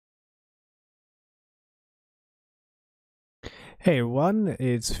Hey everyone,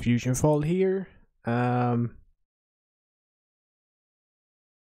 it's FusionFall here. Um,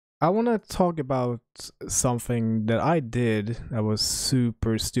 I want to talk about something that I did that was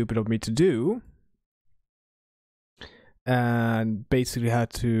super stupid of me to do, and basically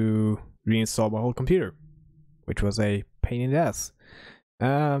had to reinstall my whole computer, which was a pain in the ass.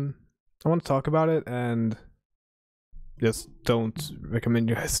 I want to talk about it and just don't recommend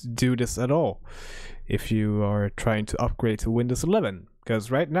you guys to do this at all if you are trying to upgrade to Windows 11, because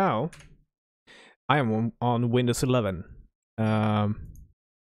right now I am on Windows 11.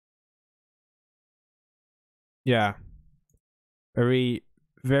 Yeah, very,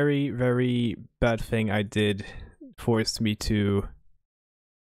 very bad thing I did forced me to.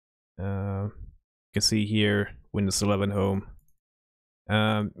 You can see here Windows 11 Home.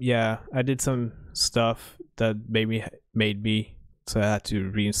 Yeah, I did some stuff that made me so I had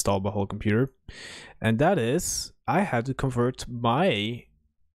to reinstall my whole computer, and that is I had to convert my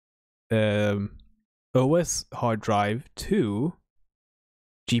OS hard drive to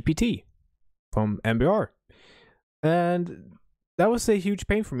GPT from MBR. And that was a huge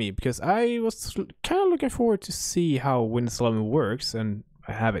pain for me because I was kind of looking forward to see how Windows 11 works, and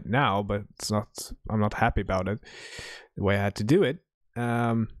I have it now, but I'm not happy about it the way I had to do it.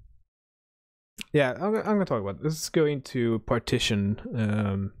 Yeah, I'm gonna talk about it. Let's go into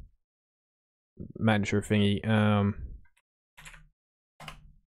partition manager thingy. I'm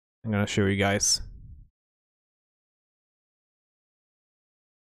gonna show you guys.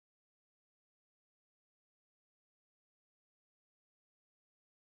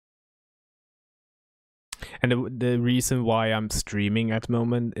 And the reason why I'm streaming at the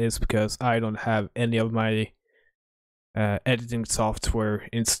moment is because I don't have any of my editing software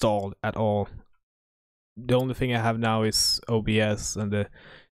installed at all. The only thing I have now is OBS and the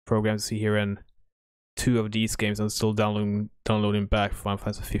programs you see here, and 2 of these games I'm still downloading back from Final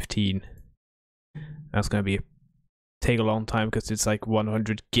Fantasy 15. That's gonna take a long time because it's like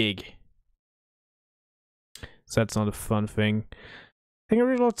 100 gig. So that's not a fun thing. Taking a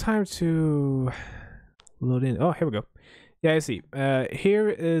really long time to load in. Oh, here we go. Yeah, I see. Here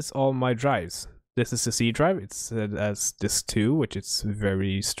is all my drives. This is the C drive. It's said as disk 2, which is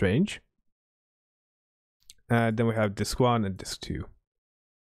very strange. Then we have disk 1 and disk 2.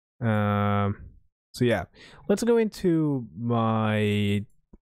 So yeah, let's go into my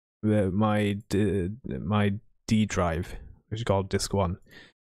D drive, which is called disk 1.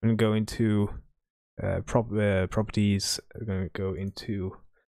 I'm gonna go into properties. I'm gonna go into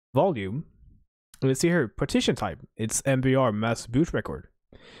volume. Let's see here, partition type. It's MBR, mass boot record.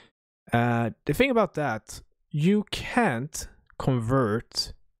 The thing about that, you can't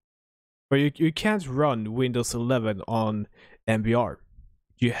convert, or you can't run Windows 11 on MBR.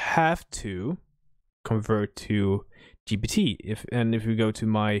 You have to convert to GPT. If you go to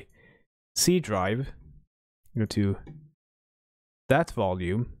my C drive, go to that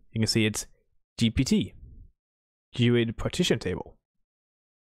volume, you can see it's GPT, GUID partition table.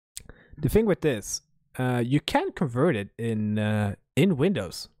 The thing with this, you can convert it in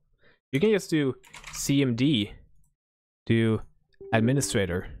Windows. You can just do CMD, do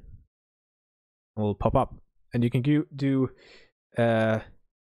administrator, it will pop up, and you can do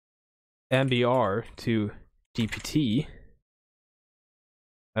MBR to GPT.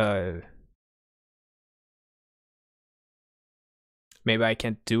 Maybe I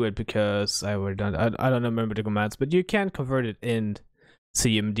can't do it because I already done. I don't remember the commands, but you can convert it in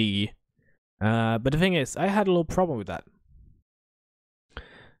CMD. But the thing is, I had a little problem with that.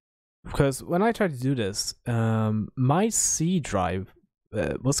 Because when I tried to do this, my C drive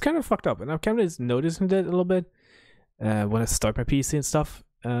was kind of fucked up, and I'm kind of noticing that a little bit when I start my PC and stuff.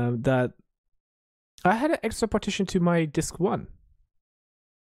 That I had an extra partition to my disk 1.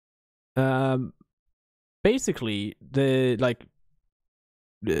 Basically,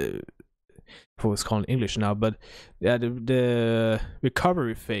 what was called in English now, but yeah, the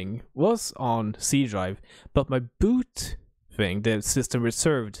recovery thing was on C drive, but my boot thing, the system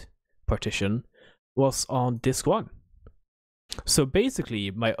reserved partition, was on disk 1. So basically,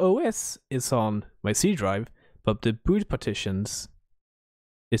 my OS is on my C drive, but the boot partitions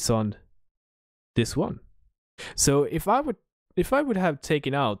is on disk 1. So if I would have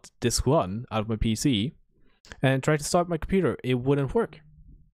taken out disk 1 out of my PC and tried to start my computer, it wouldn't work.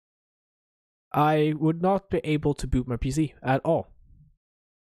 I would not be able to boot my PC at all.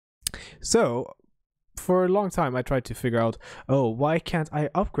 So, for a long time, I tried to figure out, why can't I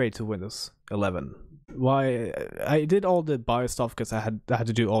upgrade to Windows 11? Why I did all the BIOS stuff because I had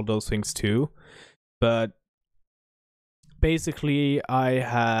to do all those things too, but basically I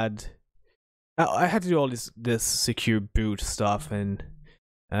I had to do all this secure boot stuff and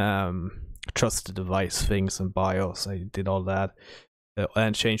trusted device things and BIOS. I did all that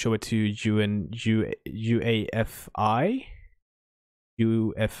and changed over to UAFI.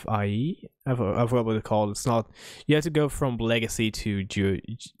 UFIE. I forgot what it's called. It's not. You have to go from legacy to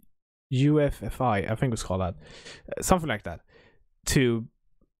UFFI. I think it's called that, something like that, to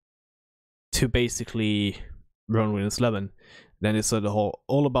basically run Windows 11. Then it's the whole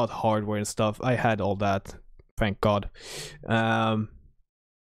all about hardware and stuff. I had all that, thank God. Yeah,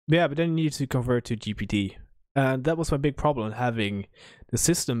 but then you need to convert to GPT, and that was my big problem, having the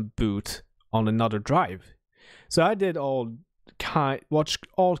system boot on another drive. So I did watched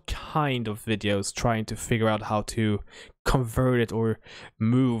all kind of videos trying to figure out how to convert it or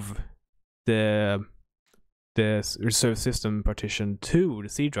move the reserved system partition to the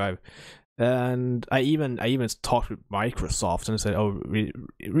C drive. And I even talked with Microsoft and said, "Oh,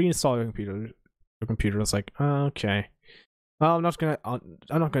 reinstall your computer." I was like, "Okay, well, I'm not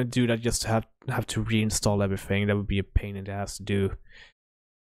gonna do that just to have to reinstall everything. That would be a pain in the ass to do."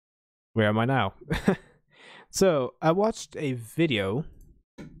 Where am I now? So I watched a video.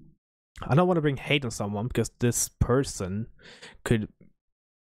 I don't want to bring hate on someone because this person could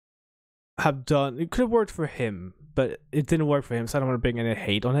have worked for him, but it didn't work for him, so I don't want to bring any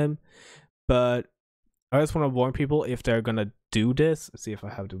hate on him. But I just want to warn people, if they're gonna do this. Let's see if I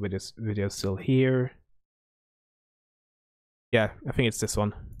have the video still here. Yeah, I think it's this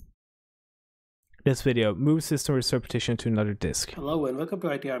one. This video, move system reserved partition to another disk. Hello and welcome to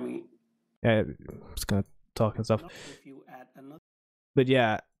IT Army. Yeah, I'm just gonna talk and stuff. But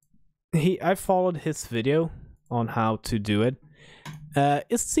yeah, I followed his video on how to do it.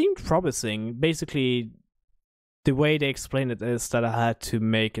 It seemed promising. Basically, the way they explained it is that I had to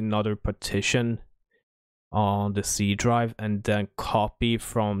make another partition on the C drive and then copy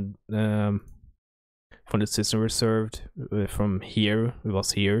from the system reserved from here, it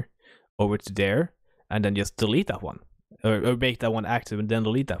was here, over to there, and then just delete that one, or make that one active and then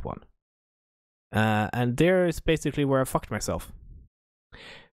delete that one. And there is basically where I fucked myself.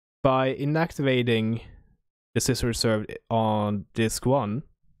 By inactivating the system reserved on disk 1,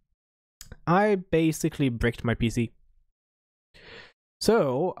 I basically bricked my PC.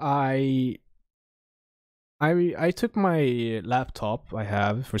 So I took my laptop I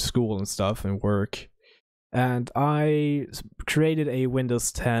have for school and stuff and work, and I created a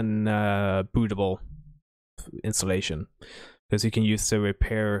Windows 10 bootable installation, because you can use the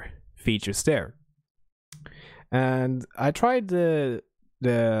repair features there. And I tried the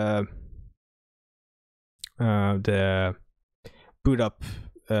boot up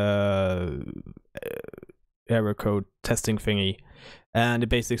error code testing thingy, and it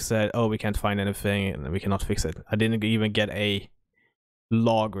basically said, "Oh, we can't find anything and we cannot fix it." I didn't even get a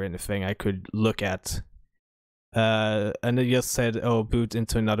log or anything I could look at, and it just said, "Oh, boot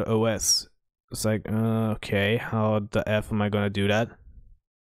into another OS." It's like, okay, how the F am I gonna do that?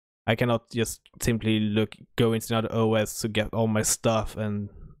 I cannot just simply go into another OS to get all my stuff and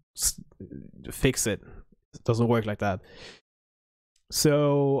fix it. It doesn't work like that.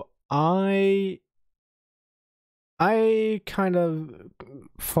 So I kind of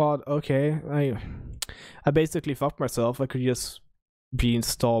thought, okay, I basically fucked myself. I could just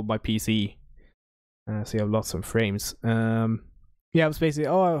reinstall my PC. See, I've lost some frames. Yeah, I was basically,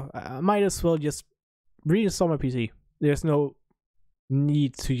 I might as well just reinstall my PC. There's no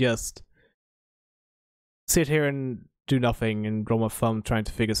need to just sit here and do nothing and roll my thumb trying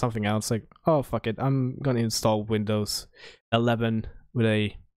to figure something out. It's like, oh, fuck it, I'm gonna install Windows 11 with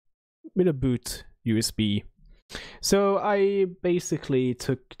a boot USB. So I basically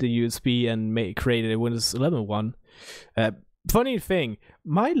took the USB and created a Windows 11 one. Funny thing,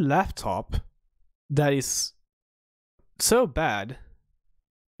 my laptop that is so bad,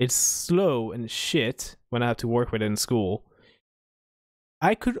 it's slow and shit when I have to work with it in school,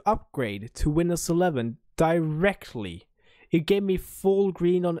 I could upgrade to Windows 11 directly. It gave me full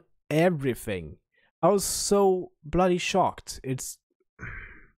green on everything. I was so bloody shocked. It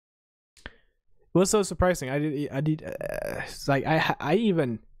was so surprising. I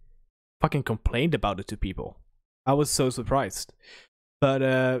even fucking complained about it to people. I was so surprised.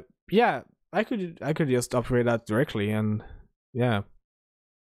 But yeah, I could just upgrade that directly, and yeah.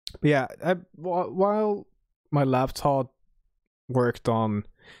 But yeah, while my laptop worked on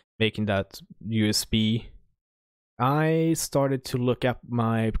making that USB, I started to look up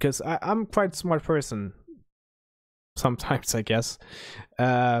because I'm quite a smart person sometimes, I guess.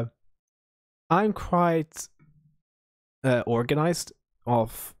 I'm quite organized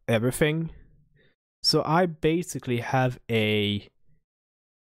of everything, so I basically have a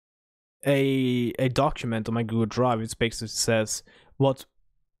a document on my Google Drive which basically says what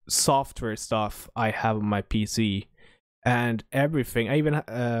software stuff I have on my PC and everything. I even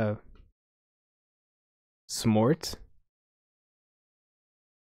smart.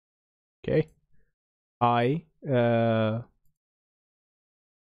 Okay. I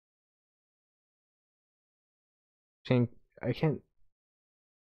can't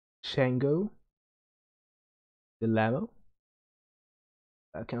Shango Delamo.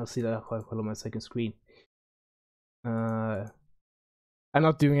 I cannot see that quite well on my second screen. I'm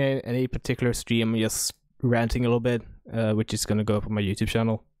not doing any particular stream, I'm just ranting a little bit, which is gonna go up on my YouTube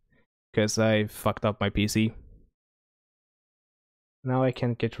channel because I fucked up my PC. Now I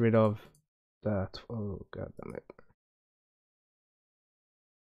can't get rid of that. Oh god damn it.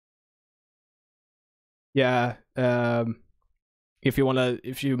 Yeah, if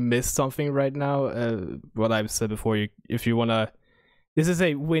you missed something right now, what I've said before, if you wanna, this is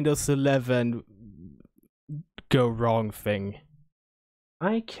a Windows 11 go wrong thing.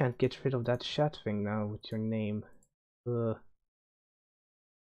 I can't get rid of that chat thing now with your name. Oh,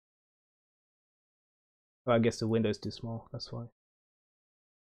 I guess the window is too small, that's why.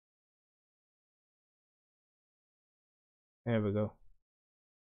 There we go.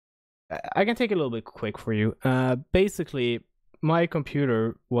 I can take it a little bit quick for you. Basically, my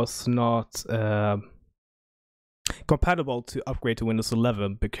computer was not compatible to upgrade to Windows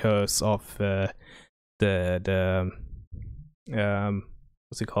 11 because of the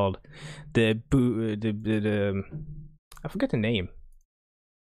what's it called? The I forget the name.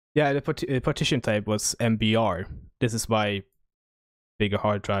 Yeah, the partition type was MBR. This is why bigger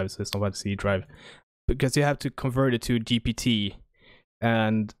hard drives. It's not a C drive because you have to convert it to GPT,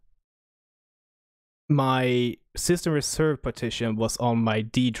 and my system reserve partition was on my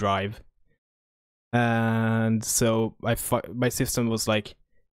D drive, and so my system was like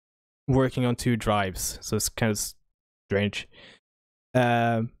working on 2 drives, so it's kind of strange.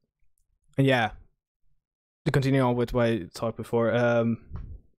 And yeah, to continue on with what I talked before,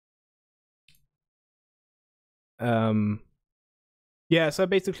 yeah, so I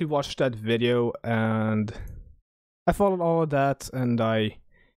basically watched that video and I followed all of that, and I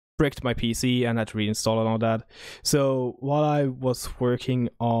bricked my PC and had to reinstall and all that. So while I was working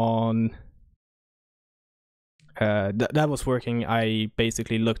on that was working, I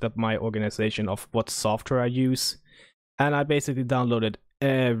basically looked up my organization of what software I use, and I basically downloaded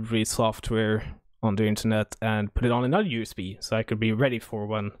every software on the internet and put it on another USB so I could be ready for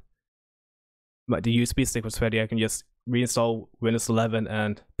when the USB stick was ready. I can just reinstall Windows 11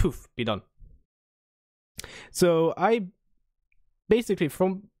 and poof, be done. So I basically,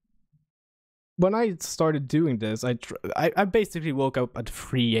 from when I started doing this, I basically woke up at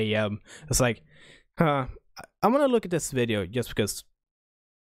 3 a.m. It's like, I'm gonna look at this video just because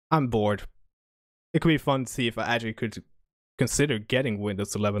I'm bored. It could be fun to see if I actually could consider getting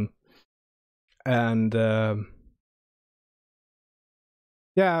Windows 11. And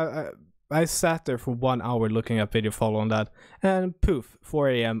yeah, I sat there for 1 hour looking at video following that, and poof, 4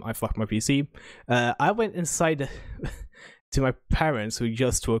 a.m. I fucked my PC. I went inside to my parents who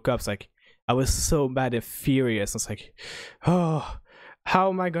just woke up. It's like, I was so mad and furious. It's like, oh, how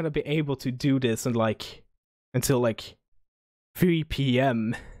am I gonna be able to do this and like until like 3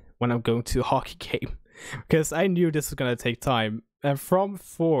 p.m. when I'm going to a hockey game? Because I knew this was gonna take time. And from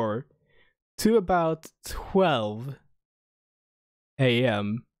 4 to about 12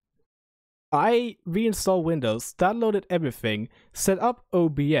 a.m. I reinstalled Windows, downloaded everything, set up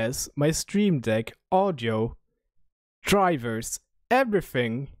OBS, my Stream Deck, audio, drivers,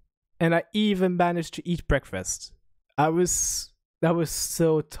 everything, and I even managed to eat breakfast. That was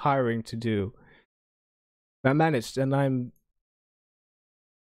so tiring to do. I managed, and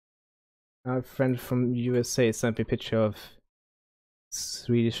our friend from USA sent me a picture of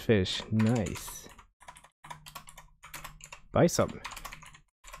Swedish fish. Nice. Buy some.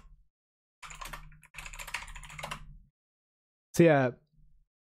 So yeah,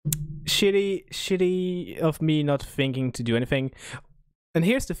 shitty of me not thinking to do anything. And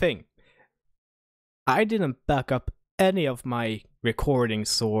here's the thing. I didn't back up any of my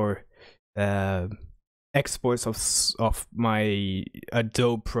recordings or exports of my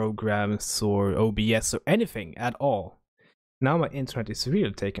Adobe programs or OBS or anything at all. Now my internet is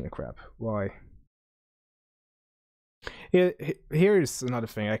really taking a crap. Why? Here's another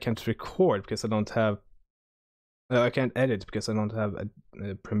thing. I can't record because I don't have. I can't edit because I don't have a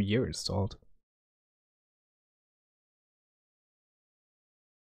Premiere installed.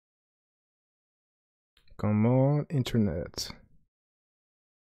 Come on, internet.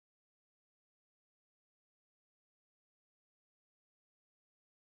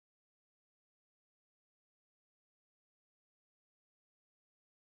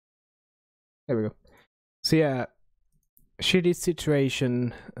 There we go. So yeah, shitty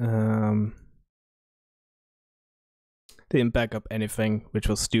situation. Didn't back up anything, which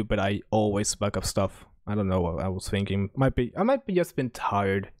was stupid. I always back up stuff. I don't know what I was thinking. I might be just been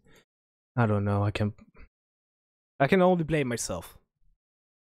tired. I don't know. I can only blame myself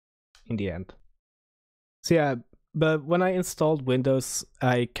in the end. So yeah, but when I installed Windows,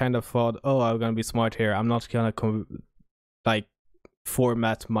 I kind of thought, oh, I'm gonna be smart here. I'm not gonna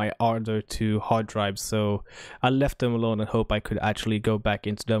format my other two hard drives, so I left them alone and hope I could actually go back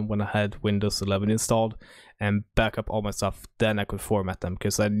into them when I had Windows 11 installed and back up all my stuff. Then I could format them,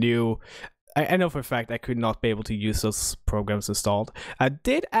 because I know for a fact I could not be able to use those programs installed. I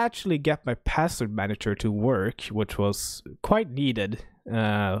did actually get my password manager to work, which was quite needed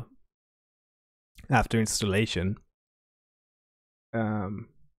after installation. So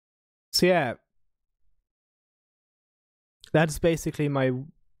yeah, that's basically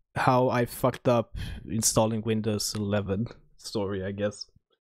how I fucked up installing Windows 11 story, I guess.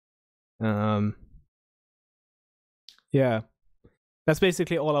 Yeah, that's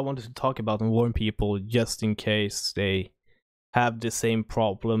basically all I wanted to talk about and warn people, just in case they have the same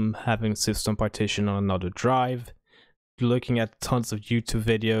problem having system partition on another drive, looking at tons of YouTube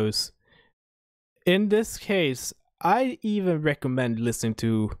videos. In this case, I even recommend listening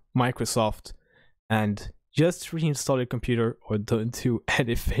to Microsoft and just reinstall your computer or don't do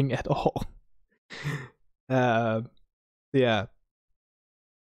anything at all. Yeah.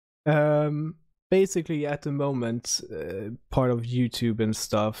 Basically, at the moment, part of YouTube and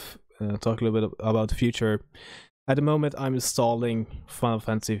stuff, talk a little bit about the future. At the moment, I'm installing Final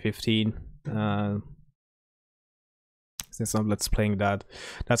Fantasy 15. Since I'm let's playing that,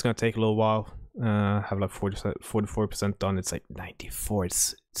 that's gonna take a little while. Have like 44% done. It's like 94.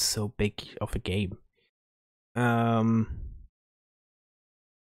 It's so big of a game.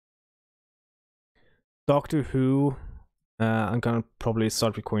 Doctor Who. I'm gonna probably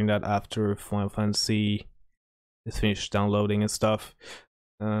start recording that after Final Fantasy is finished downloading and stuff.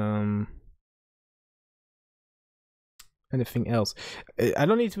 Anything else? I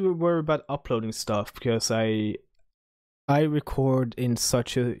don't need to worry about uploading stuff, because I record in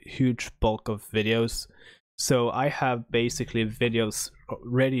such a huge bulk of videos, so I have basically videos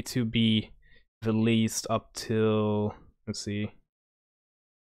ready to be released up till, let's see,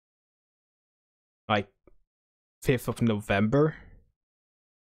 like 5th of November.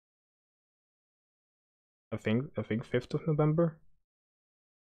 I think 5th of November.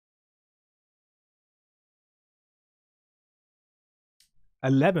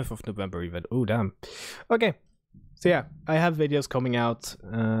 $11th of November even. Oh damn. Okay. So yeah, I have videos coming out.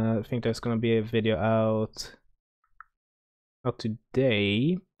 I think there's gonna be a video out not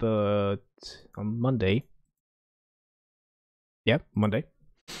today, but on Monday. Yeah, Monday.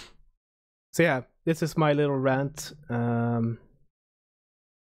 So yeah, this is my little rant.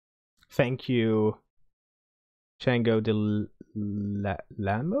 Thank you, Chango de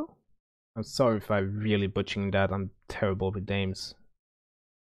Lamo. I'm sorry if I'm really butchering that. I'm terrible with names.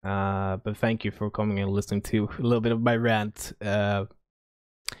 But thank you for coming and listening to a little bit of my rant. I'm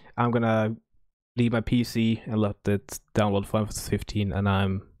gonna leave my PC and let it download Final Fantasy 15, and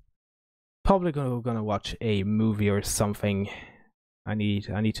I'm probably gonna watch a movie or something. I need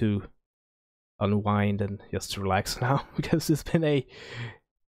to unwind and just relax now, because it's been a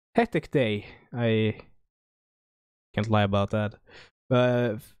hectic day. I can't lie about that.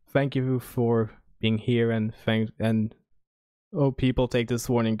 But thank you for being here, and oh, people, take this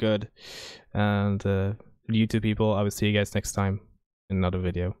warning good. And YouTube people, I will see you guys next time in another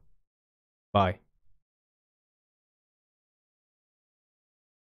video. Bye.